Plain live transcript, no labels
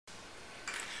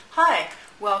Hi,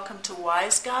 welcome to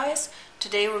Wise Guys.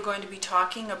 Today we're going to be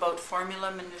talking about formula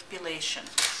manipulation.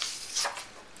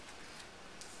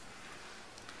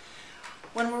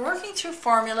 When we're working through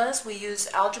formulas, we use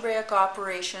algebraic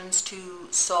operations to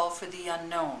solve for the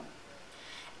unknown.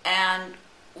 And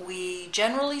we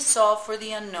generally solve for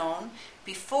the unknown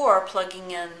before plugging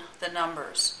in the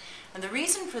numbers. And the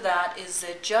reason for that is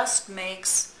it just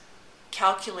makes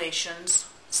calculations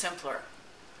simpler.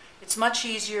 It's much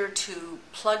easier to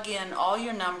plug in all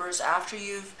your numbers after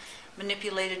you've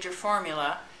manipulated your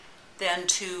formula than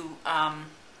to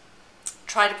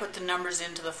try to put the numbers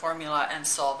into the formula and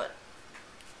solve it.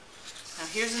 Now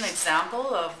here's an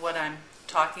example of what I'm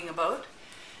talking about.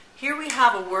 Here we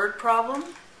have a word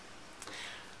problem.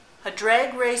 A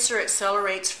drag racer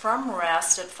accelerates from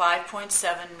rest at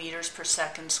 5.7 meters per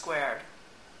second squared.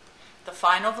 The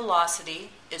final velocity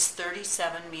is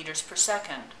 37 meters per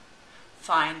second.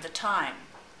 Find the time.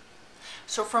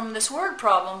 So from this word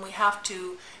problem, we have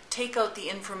to take out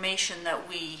the information that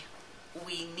we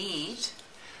need.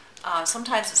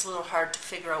 Sometimes it's a little hard to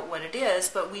figure out what it is,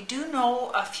 but we do know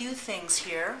a few things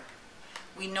here.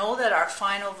 We know that our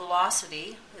final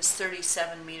velocity is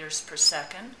 37 meters per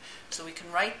second, so we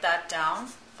can write that down.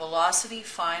 Velocity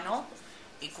final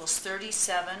equals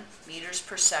 37 meters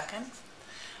per second.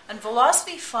 And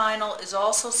velocity final is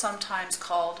also sometimes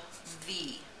called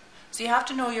v. So you have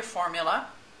to know your formula,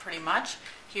 pretty much.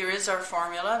 Here is our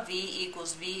formula, v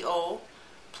equals VO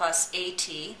plus AT.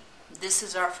 This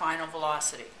is our final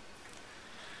velocity.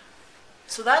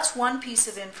 So that's one piece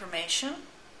of information.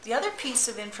 The other piece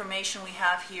of information we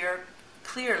have here,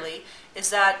 clearly, is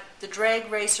that the drag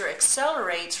racer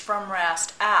accelerates from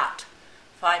rest at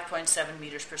 5.7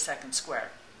 meters per second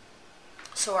squared.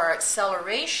 So our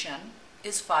acceleration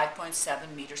is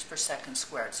 5.7 meters per second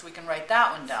squared. So we can write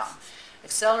that one down.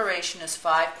 Acceleration is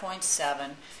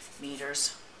 5.7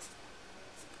 meters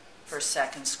per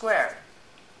second squared.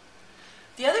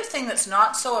 The other thing that's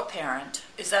not so apparent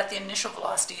is that the initial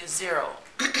velocity is 0.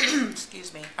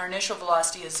 Excuse me. Our initial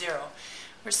velocity is 0.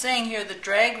 We're saying here the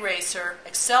drag racer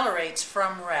accelerates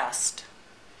from rest.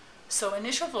 So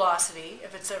initial velocity,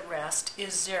 if it's at rest,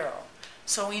 is 0.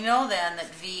 So we know then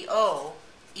that VO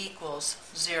equals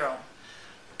 0.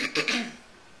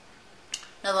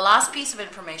 Now the last piece of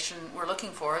information we're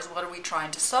looking for is what are we trying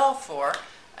to solve for?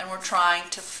 And we're trying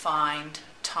to find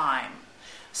time.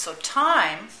 So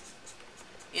time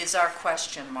is our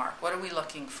question mark. What are we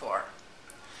looking for?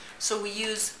 So we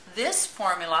use this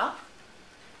formula.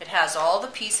 It has all the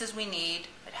pieces we need.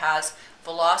 It has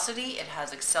velocity, it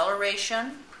has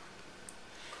acceleration,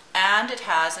 and it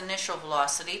has initial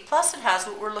velocity, plus it has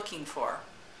what we're looking for.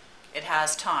 It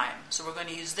has time. So we're going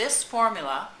to use this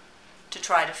formula to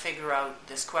try to figure out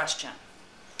this question.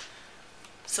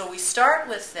 So we start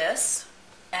with this,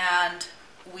 and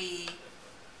we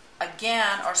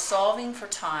again are solving for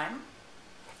time.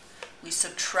 We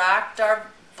subtract our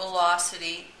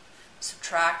velocity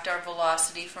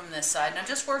from this side. And I'm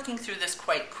just working through this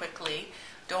quite quickly.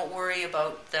 Don't worry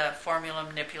about the formula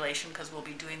manipulation because we'll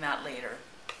be doing that later.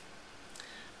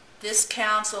 This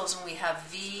cancels and we have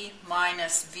V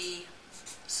minus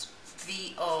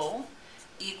VO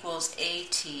equals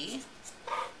AT.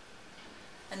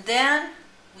 And then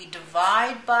we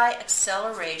divide by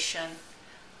acceleration,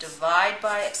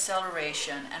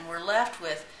 and we're left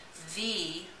with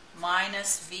V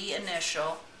minus V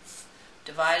initial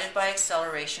divided by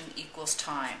acceleration equals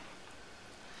time.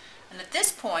 And at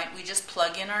this point, we just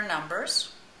plug in our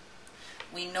numbers.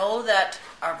 We know that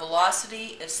our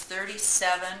velocity is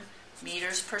 37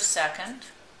 meters per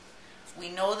second. We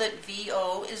know that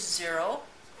VO is 0.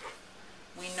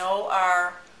 We know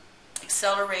our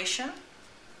acceleration,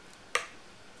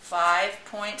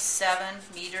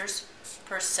 5.7 meters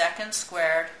per second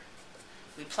squared.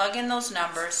 We plug in those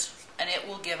numbers, and it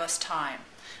will give us time.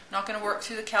 I'm not going to work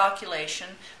through the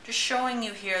calculation, just showing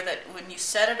you here that when you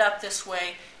set it up this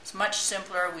way, it's much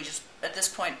simpler. We just, at this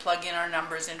point, plug in our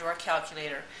numbers into our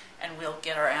calculator, and we'll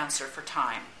get our answer for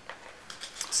time.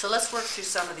 So let's work through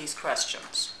some of these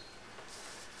questions.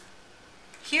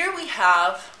 Here we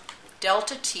have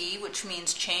delta t, which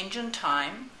means change in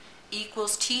time,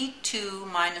 equals t2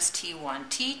 minus t1.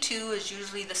 T2 is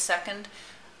usually the second,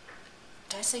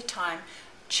 did I say time?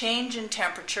 Change in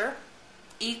temperature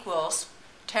equals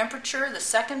temperature, the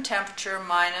second temperature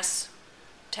minus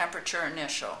temperature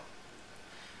initial.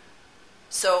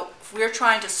 So if we're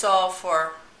trying to solve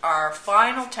for our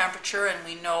final temperature and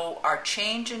we know our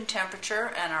change in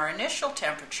temperature and our initial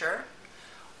temperature,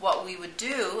 what we would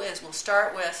do is we'll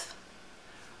start with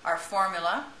our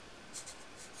formula.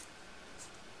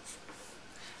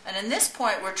 And in this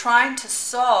point, we're trying to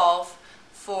solve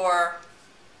for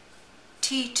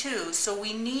t2, so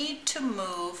we need to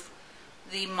move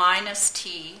the minus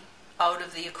t out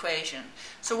of the equation.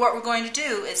 So what we're going to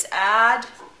do is add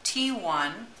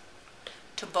t1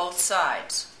 to both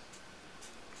sides.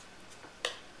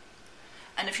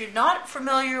 And if you're not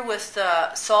familiar with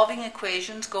solving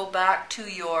equations, go back to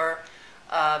your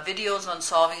videos on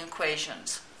solving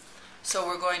equations. So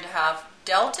we're going to have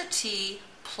delta t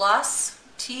plus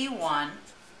t1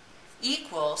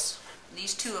 equals,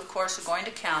 these two of course are going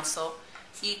to cancel,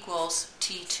 equals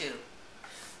t2.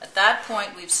 At that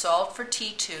point we've solved for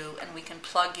t2 and we can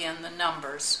plug in the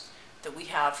numbers that we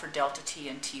have for delta t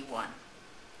and t1.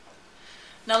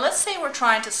 Now let's say we're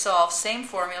trying to solve, same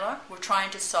formula, we're trying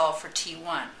to solve for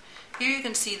t1. Here you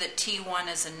can see that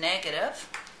t1 is a negative.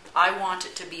 I want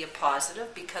it to be a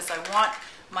positive because I want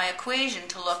my equation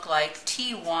to look like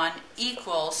t1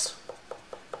 equals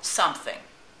something.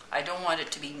 I don't want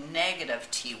it to be negative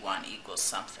t1 equals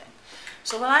something.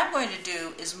 So what I'm going to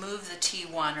do is move the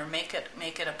t1 or make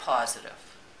it a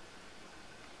positive.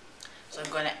 So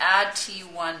I'm going to add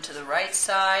t1 to the right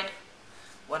side.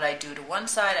 What I do to one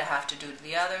side, I have to do to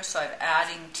the other, so I'm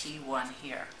adding t1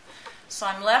 here. So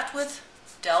I'm left with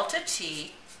delta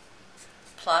t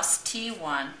plus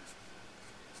t1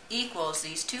 equals,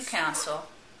 these two cancel,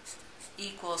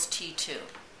 equals t2.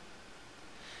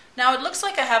 Now it looks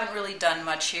like I haven't really done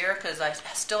much here because I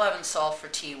still haven't solved for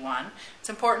t1. It's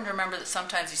important to remember that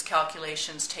sometimes these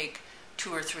calculations take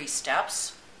 2 or 3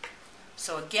 steps.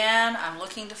 So again, I'm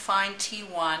looking to find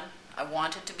t1. I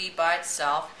want it to be by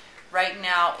itself. Right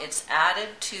now it's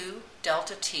added to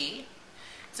delta t.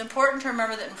 It's important to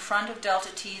remember that in front of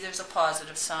delta t there's a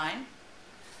positive sign.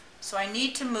 So I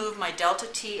need to move my delta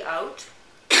t out.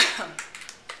 I'm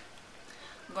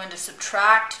going to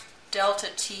subtract delta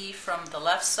t from the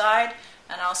left side,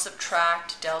 and I'll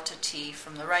subtract delta t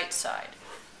from the right side.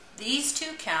 These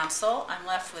two cancel. I'm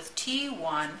left with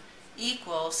t1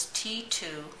 equals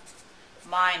t2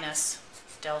 minus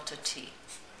delta t.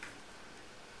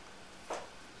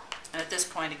 And at this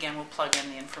point, again, we'll plug in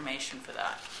the information for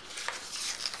that.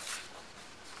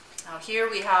 Now here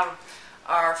we have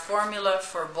our formula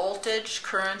for voltage,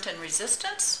 current, and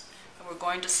resistance, and we're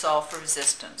going to solve for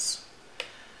resistance.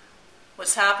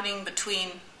 What's happening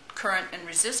between current and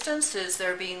resistance is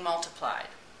they're being multiplied.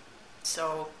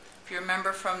 So if you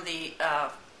remember from the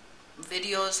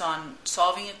videos on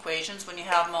solving equations, when you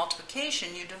have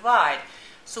multiplication, you divide.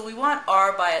 So we want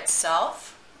R by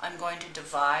itself. I'm going to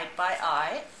divide by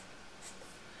I.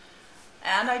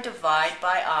 And I divide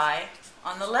by I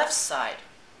on the left side.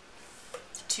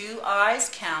 The two i's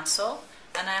cancel,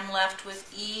 and I'm left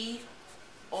with E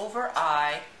over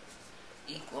I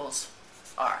equals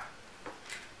R.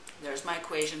 There's my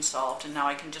equation solved, and now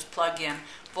I can just plug in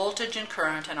voltage and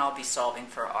current, and I'll be solving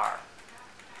for R.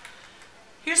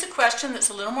 Here's a question that's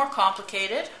a little more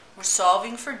complicated. We're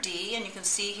solving for D, and you can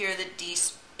see here that D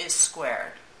is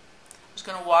squared. I'm just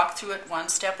going to walk through it one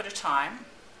step at a time.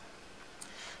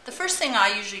 The first thing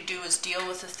I usually do is deal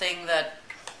with the thing that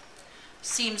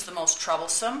seems the most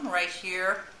troublesome. Right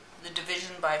here, the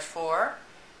division by 4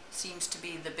 seems to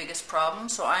be the biggest problem,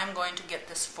 so I'm going to get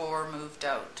this 4 moved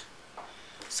out.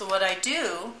 So what I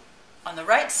do on the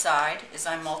right side is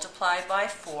I multiply by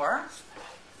 4,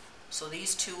 so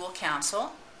these two will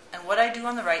cancel. And what I do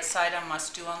on the right side I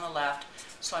must do on the left,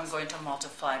 so I'm going to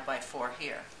multiply by 4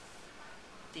 here.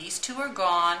 These two are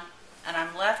gone, and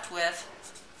I'm left with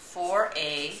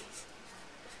 4a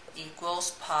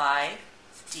equals pi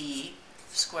d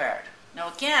squared.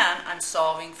 Now again, I'm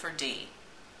solving for d.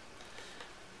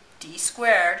 D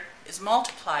squared is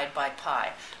multiplied by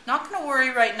pi. Not going to worry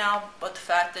right now about the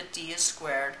fact that d is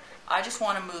squared. I just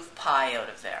want to move pi out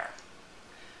of there.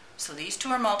 So these two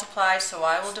are multiplied, so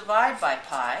I will divide by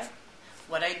pi.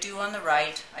 What I do on the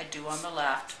right, I do on the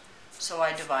left, so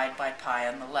I divide by pi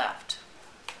on the left.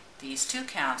 These two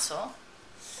cancel.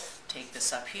 Take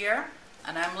this up here,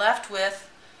 and I'm left with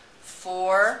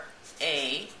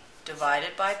 4a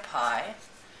divided by pi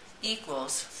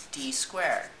equals d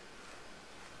squared.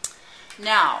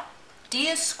 Now, d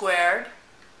is squared,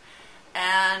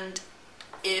 and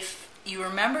if you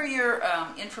remember your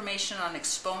information on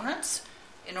exponents,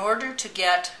 in order to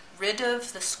get rid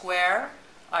of the square,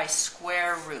 I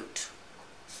square root.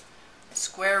 I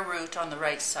square root on the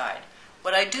right side.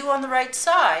 What I do on the right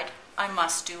side, I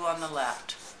must do on the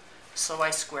left. So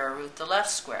I square root the left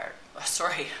squared.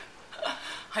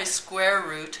 I square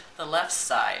root the left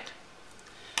side.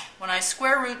 When I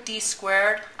square root d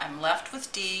squared, I'm left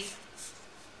with d.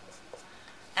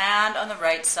 And on the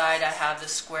right side, I have the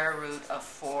square root of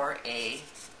 4a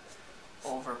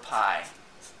over pi.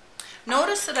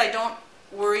 Notice that I don't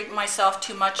worry myself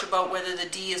too much about whether the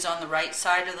D is on the right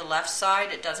side or the left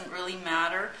side. It doesn't really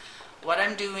matter. What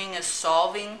I'm doing is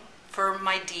solving for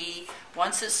my D.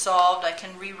 Once it's solved, I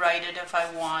can rewrite it if I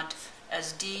want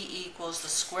as D equals the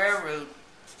square root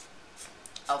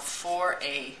of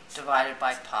 4a divided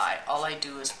by pi. All I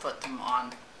do is put them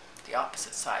on the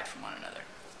opposite side from one another.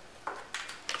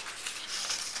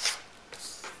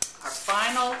 Our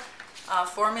final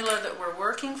formula that we're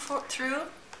working through,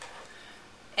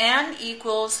 N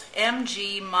equals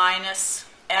mg minus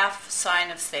F sine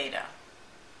of theta.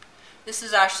 This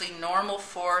is actually normal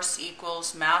force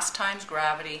equals mass times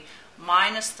gravity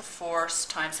minus the force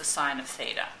times the sine of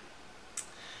theta.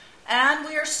 And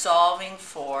we are solving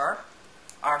for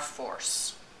our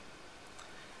force.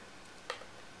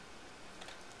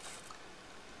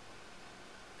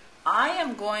 I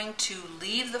am going to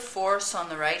leave the force on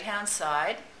the right-hand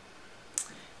side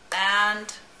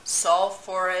and solve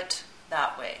for it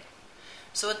that way.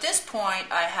 So at this point,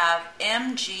 I have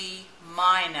mg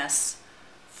minus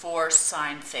force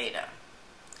sine theta.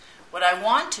 What I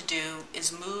want to do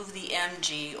is move the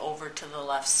mg over to the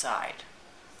left side.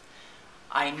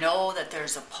 I know that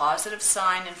there's a positive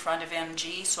sign in front of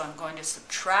mg, so I'm going to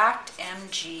subtract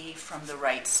mg from the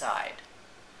right side.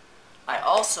 I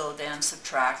also then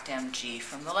subtract mg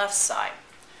from the left side.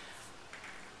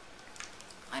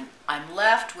 I'm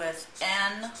left with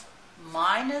n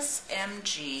minus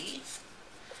mg,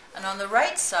 and on the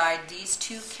right side these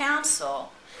two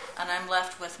cancel, and I'm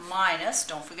left with minus,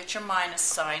 don't forget your minus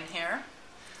sign here,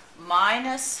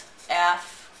 minus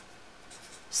f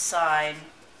sine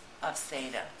of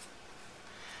theta.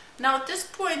 Now at this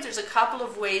point there's a couple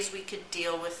of ways we could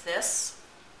deal with this.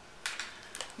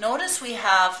 Notice we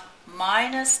have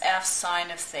minus f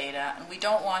sine of theta, and we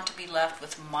don't want to be left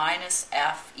with minus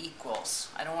f equals.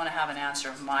 I don't want to have an answer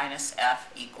of minus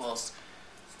f equals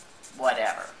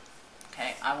whatever.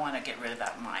 Okay, I want to get rid of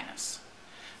that minus.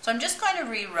 So I'm just going to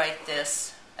rewrite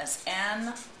this as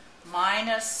n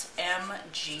minus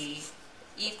mg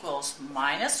equals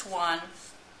minus 1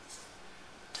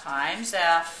 times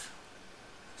f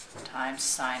times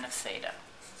sine of theta.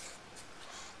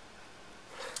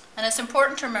 And it's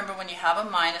important to remember when you have a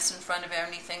minus in front of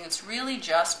anything, it's really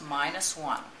just minus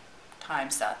 1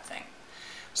 times that thing.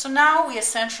 So now we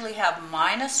essentially have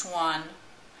minus 1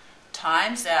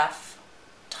 times f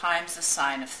times the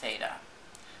sine of theta.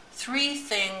 Three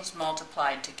things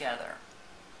multiplied together.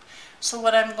 So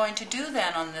what I'm going to do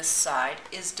then on this side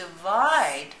is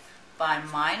divide by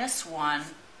minus 1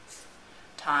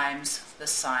 times the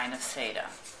sine of theta.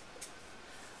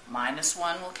 Minus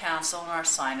 1 will cancel and our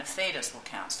sine of thetas will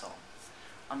cancel.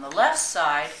 On the left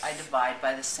side, I divide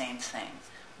by the same thing.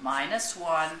 Minus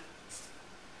 1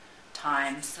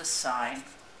 times the sine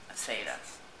of theta.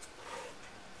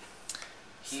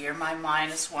 Here my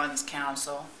minus 1's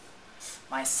cancel,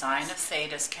 my sine of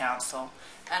thetas cancel,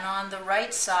 and on the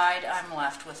right side I'm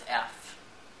left with f.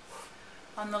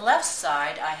 On the left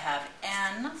side I have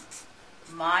n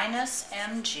minus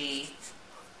mg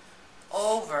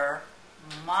over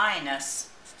minus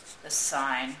the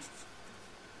sine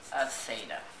of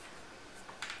theta.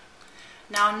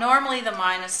 Now normally the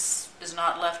minus is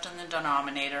not left in the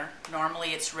denominator. Normally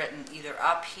it's written either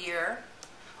up here,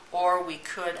 or we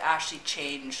could actually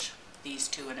change these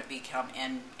two and it become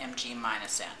mg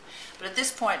minus n. But at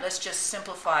this point let's just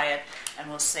simplify it and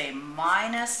we'll say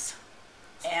minus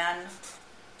n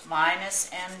minus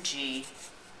mg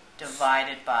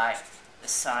divided by the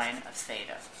sine of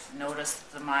theta. Notice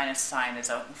that the minus sign is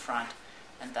out in front,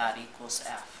 and that equals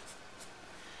f.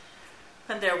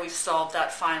 And there we've solved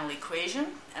that final equation.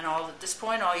 And at this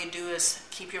point, all you do is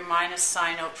keep your minus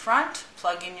sign out front,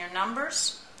 plug in your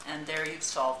numbers, and there you've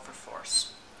solved for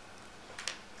force.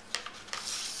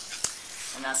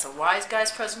 And that's a Wise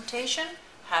Guys presentation.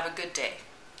 Have a good day.